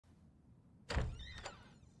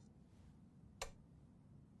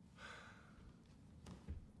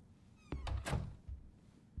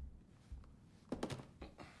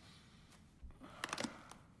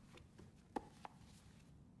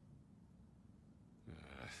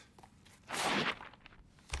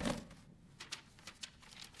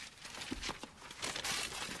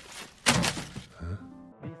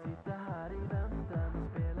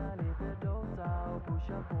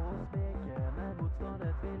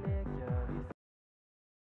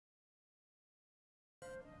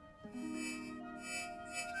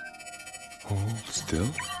Still?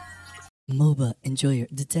 MOBA enjoyer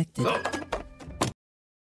detected.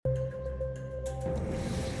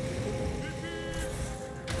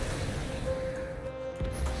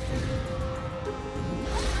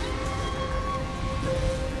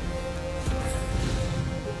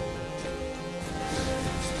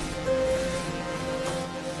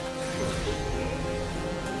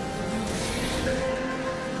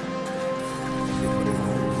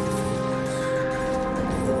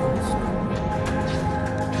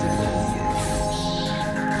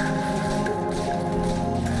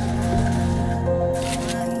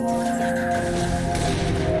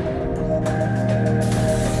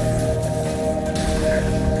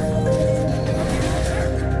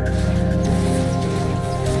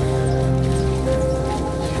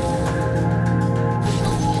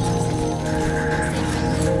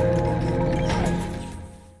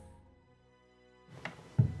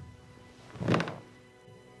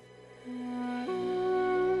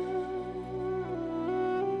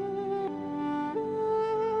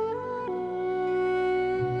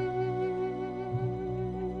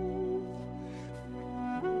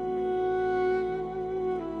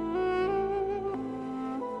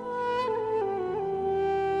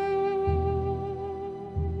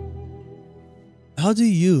 How do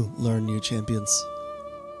you learn new champions?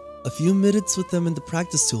 A few minutes with them in the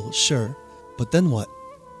practice tool, sure, but then what?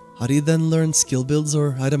 How do you then learn skill builds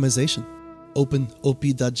or itemization? Open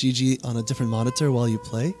op.gg on a different monitor while you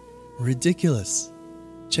play? Ridiculous.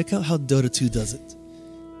 Check out how Dota 2 does it.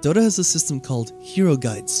 Dota has a system called Hero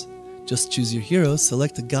Guides. Just choose your hero,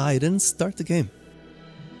 select a guide, and start the game.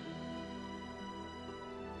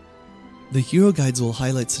 The Hero Guides will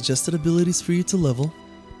highlight suggested abilities for you to level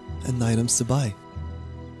and items to buy.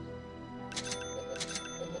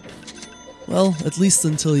 Well, at least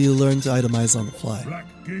until you learn to itemize on the fly.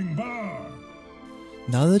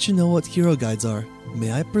 Now that you know what Hero Guides are,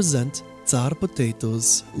 may I present Tsar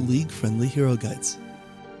Potato's League-friendly Hero Guides.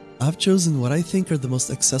 I've chosen what I think are the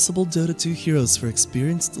most accessible Dota 2 heroes for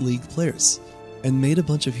experienced League players, and made a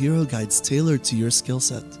bunch of Hero Guides tailored to your skill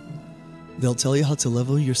set. They'll tell you how to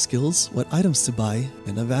level your skills, what items to buy,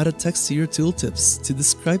 and I've added text to your tooltips to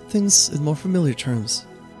describe things in more familiar terms.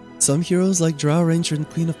 Some heroes like Drow Ranger and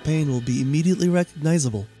Queen of Pain will be immediately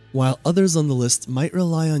recognizable, while others on the list might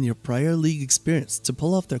rely on your prior League experience to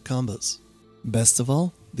pull off their combos. Best of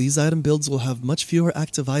all, these item builds will have much fewer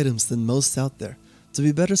active items than most out there, to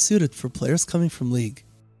be better suited for players coming from League.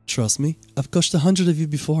 Trust me, I've coached 100 of you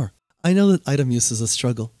before. I know that item use is a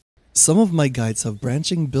struggle. Some of my guides have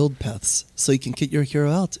branching build paths, so you can kit your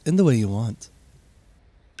hero out in the way you want.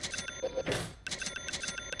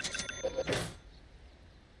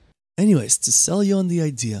 Anyways, to sell you on the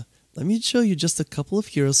idea, let me show you just a couple of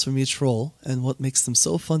heroes from each role and what makes them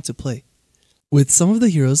so fun to play. With some of the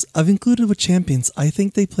heroes, I've included what champions I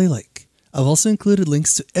think they play like. I've also included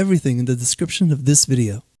links to everything in the description of this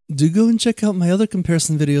video. Do go and check out my other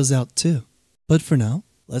comparison videos out too. But for now,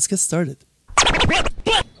 let's get started.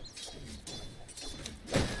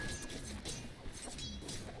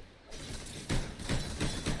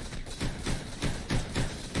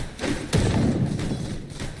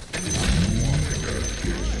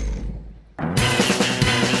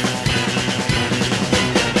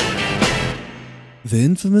 The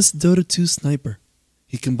infamous Dota 2 Sniper.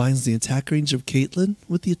 He combines the attack range of Caitlyn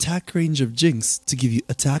with the attack range of Jinx to give you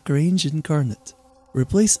attack range incarnate.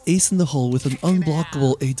 Replace Ace in the Hole with an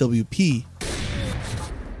unblockable AWP.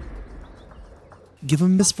 Give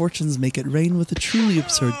him Misfortunes Make It Rain with a truly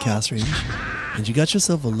absurd cast range, and you got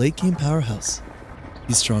yourself a late game powerhouse.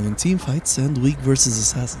 He's strong in team fights and weak versus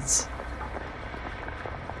assassins.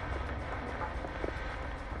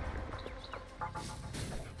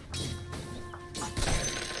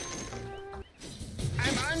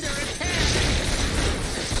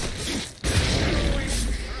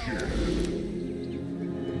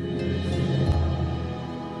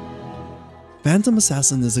 Phantom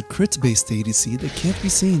Assassin is a crit-based ADC that can't be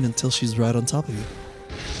seen until she's right on top of you.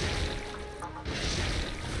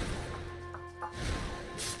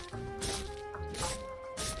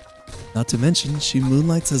 Not to mention, she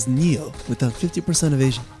moonlights as Neo without 50%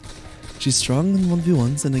 evasion. She's strong in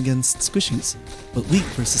 1v1s and against squishies, but weak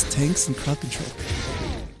versus tanks and crowd control.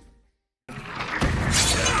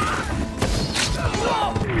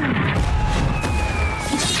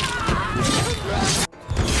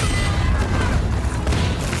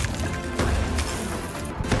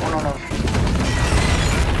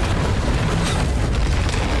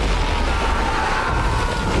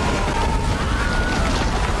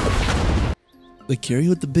 The carry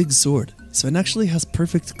with the big sword, Sven actually has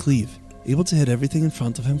perfect cleave, able to hit everything in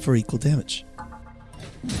front of him for equal damage.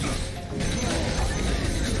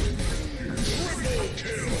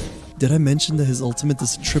 Did I mention that his ultimate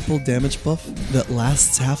is triple damage buff that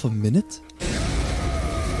lasts half a minute?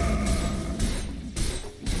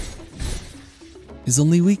 His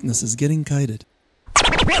only weakness is getting kited.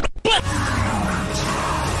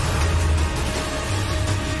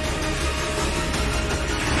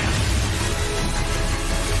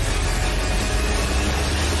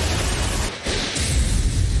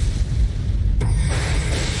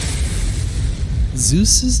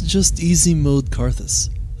 Zeus is just easy mode Karthus.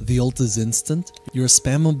 The ult is instant, your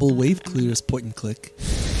spammable wave clear is point and click.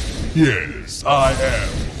 Yes, I am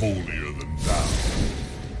holier than thou.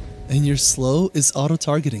 And your slow is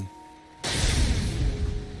auto-targeting.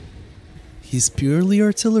 He's purely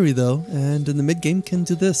artillery though, and in the mid-game can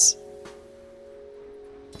do this.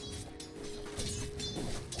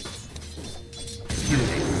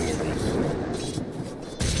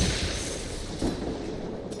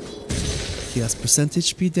 He has percent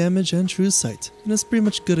HP damage and true sight, and is pretty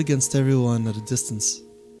much good against everyone at a distance.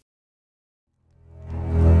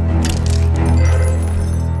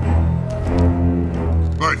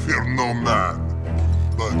 I fear no man,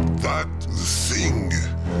 but that thing,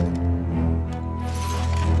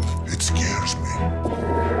 it scares me.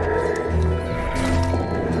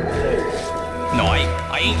 No,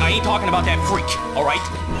 I ain't talking about that freak, alright?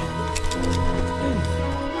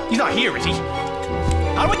 He's not here, is he?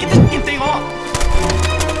 How do I get this fucking thing off?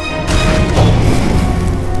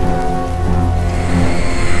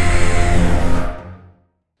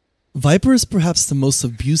 Viper is perhaps the most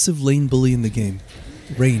abusive lane bully in the game.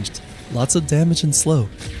 Ranged, lots of damage and slow,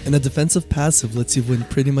 and a defensive passive lets you win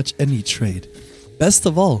pretty much any trade. Best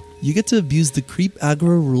of all, you get to abuse the creep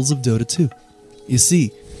aggro rules of Dota 2. You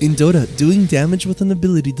see, in Dota, doing damage with an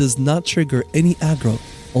ability does not trigger any aggro,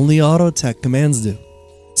 only auto attack commands do.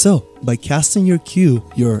 So, by casting your Q,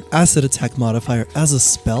 your acid attack modifier, as a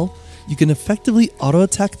spell, you can effectively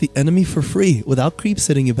auto-attack the enemy for free without creeps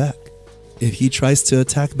hitting you back. If he tries to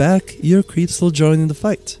attack back, your creeps will join in the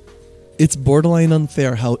fight. It's borderline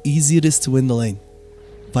unfair how easy it is to win the lane.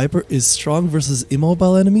 Viper is strong versus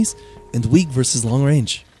immobile enemies and weak versus long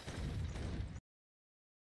range.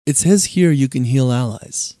 It says here you can heal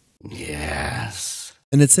allies. Yes.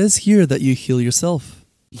 And it says here that you heal yourself.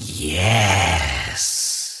 Yes.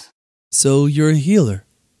 So you're a healer.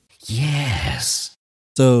 Yes.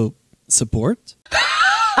 So, support?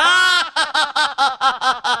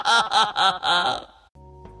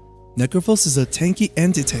 Necrophos is a tanky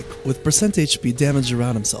anti-tank with percent HP damage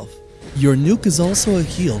around himself. Your nuke is also a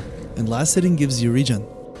heal, and last hitting gives you regen.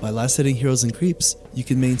 By last hitting heroes and creeps, you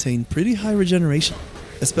can maintain pretty high regeneration,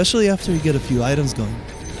 especially after you get a few items going.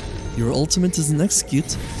 Your ultimate is an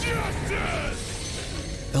execute,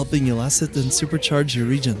 helping you last hit and supercharge your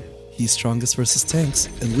regen. He's strongest versus tanks,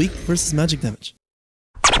 and weak versus magic damage.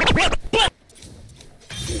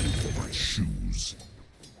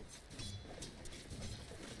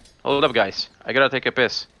 Hold up, guys. I gotta take a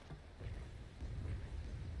piss.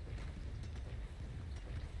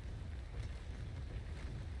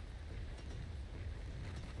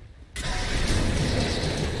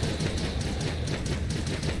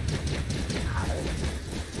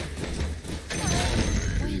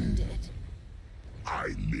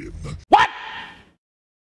 I live. What?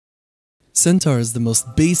 Centaur is the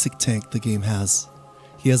most basic tank the game has.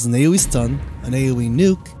 He has an AoE stun, an AoE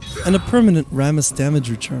nuke, and a permanent Rammus damage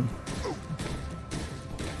return.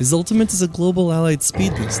 His ultimate is a global allied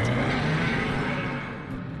speed boost.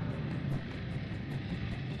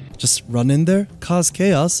 Just run in there, cause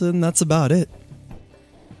chaos, and that's about it.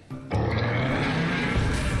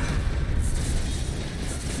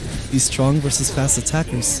 He's strong versus fast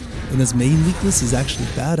attackers, and his main weakness is actually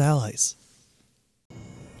bad allies.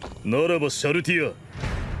 ならばシャルティア、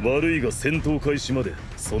悪いが戦闘開始まで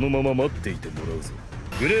そのまま待っていてもらうぞ。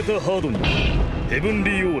グレーターハードにヘブン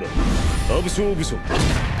リーオーラ、アブショーブション、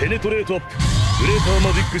ペネトレートアップ、グレーター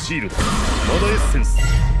マジックシールド、マダエッセンス、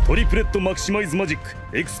トリプレットマキシマイズマジック、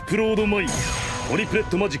エクスプロードマイン、トリプレッ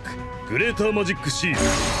トマジック、グレーターマジックシールド、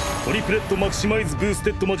トリプレットマキシマイズブース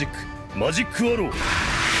テッドマジック、マジックアロー。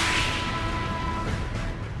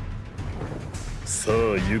さあ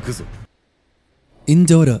行くぞ。 In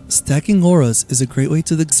Dota, stacking auras is a great way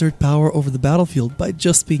to exert power over the battlefield by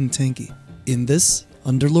just being tanky. In this,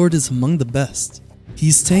 Underlord is among the best.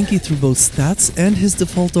 He's tanky through both stats and his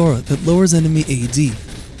default aura that lowers enemy AD.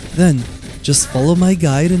 Then, just follow my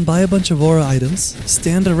guide and buy a bunch of aura items,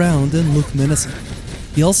 stand around and look menacing.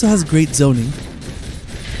 He also has great zoning.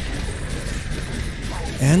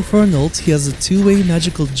 And for an ult, he has a two-way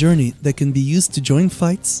magical journey that can be used to join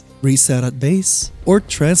fights, reset at base, or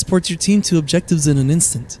transport your team to objectives in an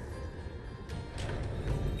instant.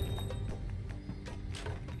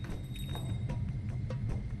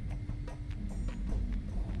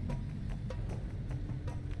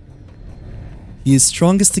 He is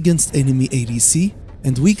strongest against enemy ADC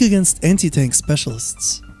and weak against anti-tank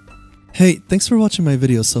specialists. Hey, thanks for watching my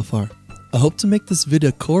video so far. I hope to make this video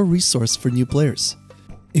a core resource for new players.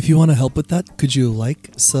 If you want to help with that, could you like,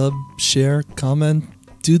 sub, share, comment,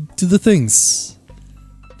 do the things.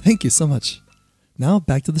 Thank you so much. Now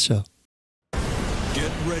back to the show.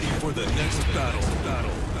 Get ready for the next battle.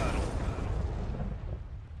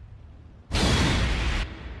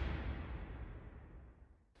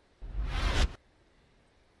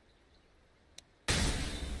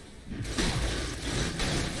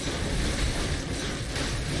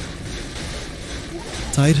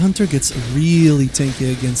 Tidehunter gets really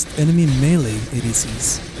tanky against enemy melee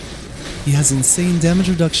ADCs. He has insane damage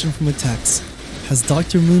reduction from attacks, has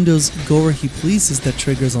Dr. Mundo's go where he pleases that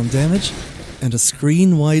triggers on damage, and a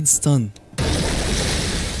screen-wide stun.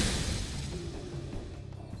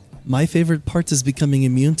 My favorite part is becoming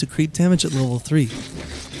immune to creep damage at level 3.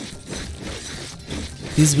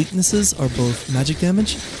 These weaknesses are both magic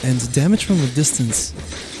damage and damage from a distance.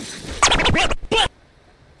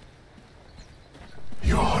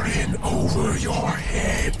 You're in over your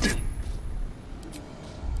head.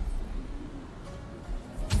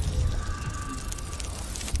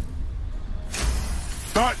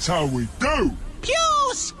 That's how we do.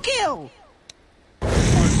 Pure skill.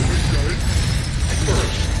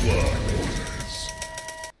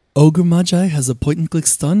 Ogre Magi has a point-and-click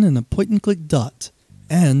stun and a point-and-click dot,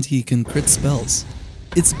 and he can crit spells.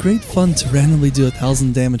 It's great fun to randomly do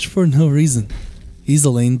 1000 damage for no reason. He's a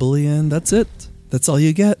lane bully and that's it. That's all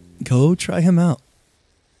you get. Go try him out.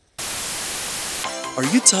 Are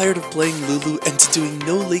you tired of playing Lulu and doing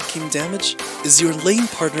no late game damage? Is your lane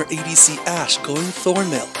partner ADC Ashe going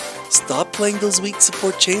Thornmail? Stop playing those weak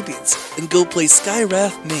support champions and go play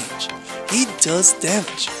Skywrath Mage. He does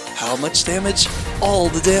damage. How much damage? All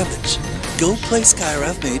the damage. Go play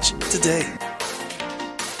Skywrath Mage today.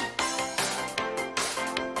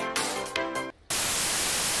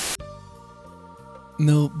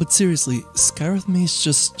 No, but seriously, Skywrath Mage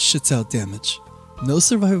just shits out damage. No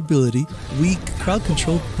survivability, weak, crowd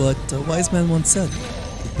control, but a wise man once said,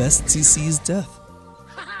 the best CC is death.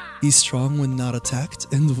 He's strong when not attacked,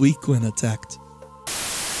 and weak when attacked.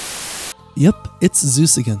 Yep, it's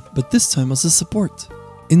Zeus again, but this time as a support.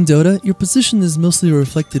 In Dota, your position is mostly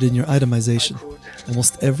reflected in your itemization.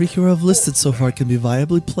 Almost every hero I've listed so far can be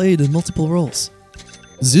viably played in multiple roles.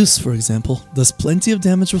 Zeus, for example, does plenty of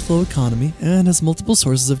damage with low economy and has multiple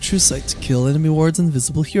sources of true sight to kill enemy wards and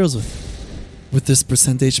visible heroes with. With this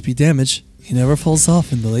percent HP damage, he never falls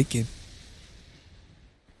off in the late game.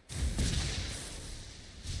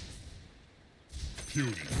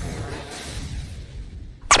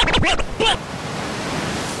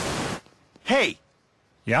 Hey.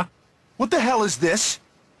 Yeah? What the hell is this?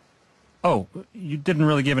 Oh, you didn't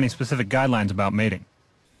really give any specific guidelines about mating.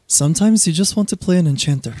 Sometimes you just want to play an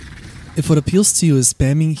Enchanter. If what appeals to you is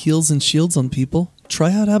spamming heals and shields on people,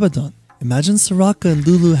 try out Abaddon. Imagine Soraka and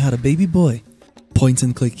Lulu had a baby boy. Point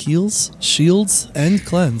and click heals, shields, and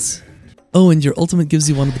cleanse. Oh, and your ultimate gives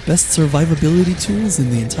you one of the best survivability tools in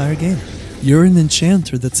the entire game. You're an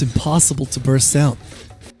Enchanter that's impossible to burst out.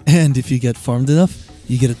 And if you get farmed enough,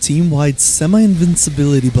 you get a team-wide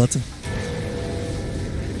semi-invincibility button.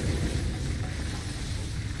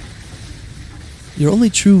 Your only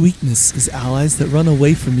true weakness is allies that run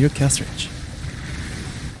away from your cast range.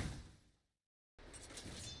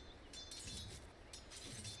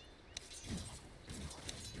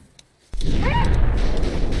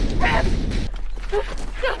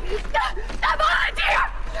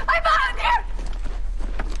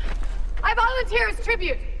 I volunteer as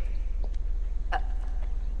tribute.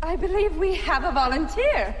 I believe we have a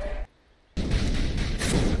volunteer.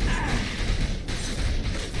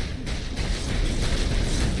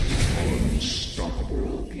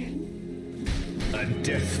 A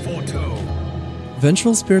death photo.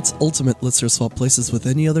 Vengeful Spirit's ultimate lets her swap places with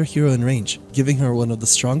any other hero in range, giving her one of the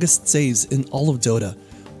strongest saves in all of Dota,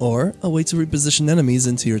 or a way to reposition enemies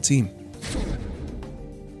into your team.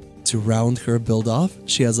 To round her build off,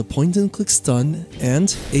 she has a point-and-click stun and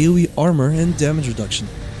AoE armor and damage reduction,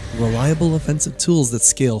 reliable offensive tools that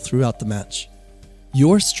scale throughout the match.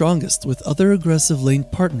 You're strongest with other aggressive lane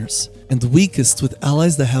partners, and weakest with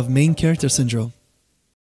allies that have main character syndrome.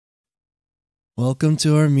 Welcome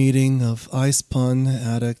to our meeting of ice pun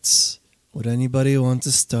addicts. Would anybody want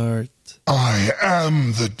to start? I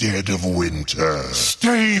am the dead of winter.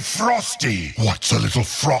 Stay frosty. What's a little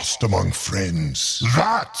frost among friends?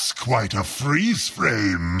 That's quite a freeze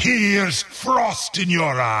frame. Here's frost in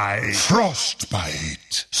your eye.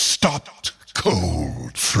 Frostbite. Stopped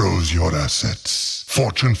cold. Froze your assets.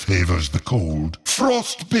 Fortune favors the cold.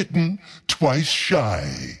 Frostbitten, twice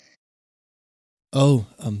shy. Oh,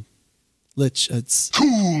 Lich, it's...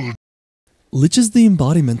 Cool. Lich is the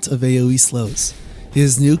embodiment of AoE slows.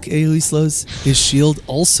 His nuke AoE slows, his shield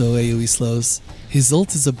also AoE slows, his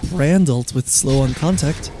ult is a brand ult with slow on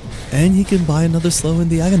contact, and he can buy another slow in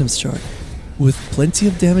the Aghanims chart. With plenty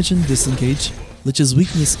of damage and disengage, Lich's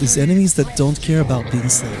weakness is enemies that don't care about being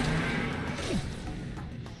slayed.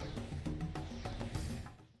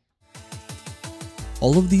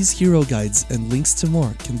 All of these hero guides and links to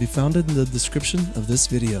more can be found in the description of this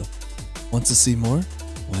video. Want to see more?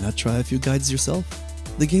 Why not try a few guides yourself?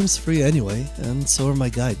 The game's free anyway, and so are my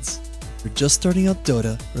guides. If you're just starting out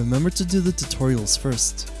Dota, remember to do the tutorials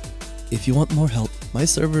first. If you want more help, my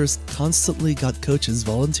servers constantly got coaches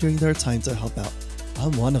volunteering their time to help out.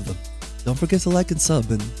 I'm one of them. Don't forget to like and sub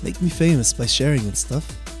and make me famous by sharing and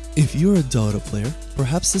stuff. If you're a Dota player,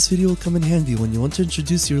 perhaps this video will come in handy when you want to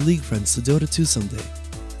introduce your league friends to Dota 2 someday.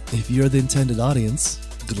 If you're the intended audience,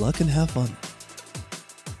 good luck and have fun.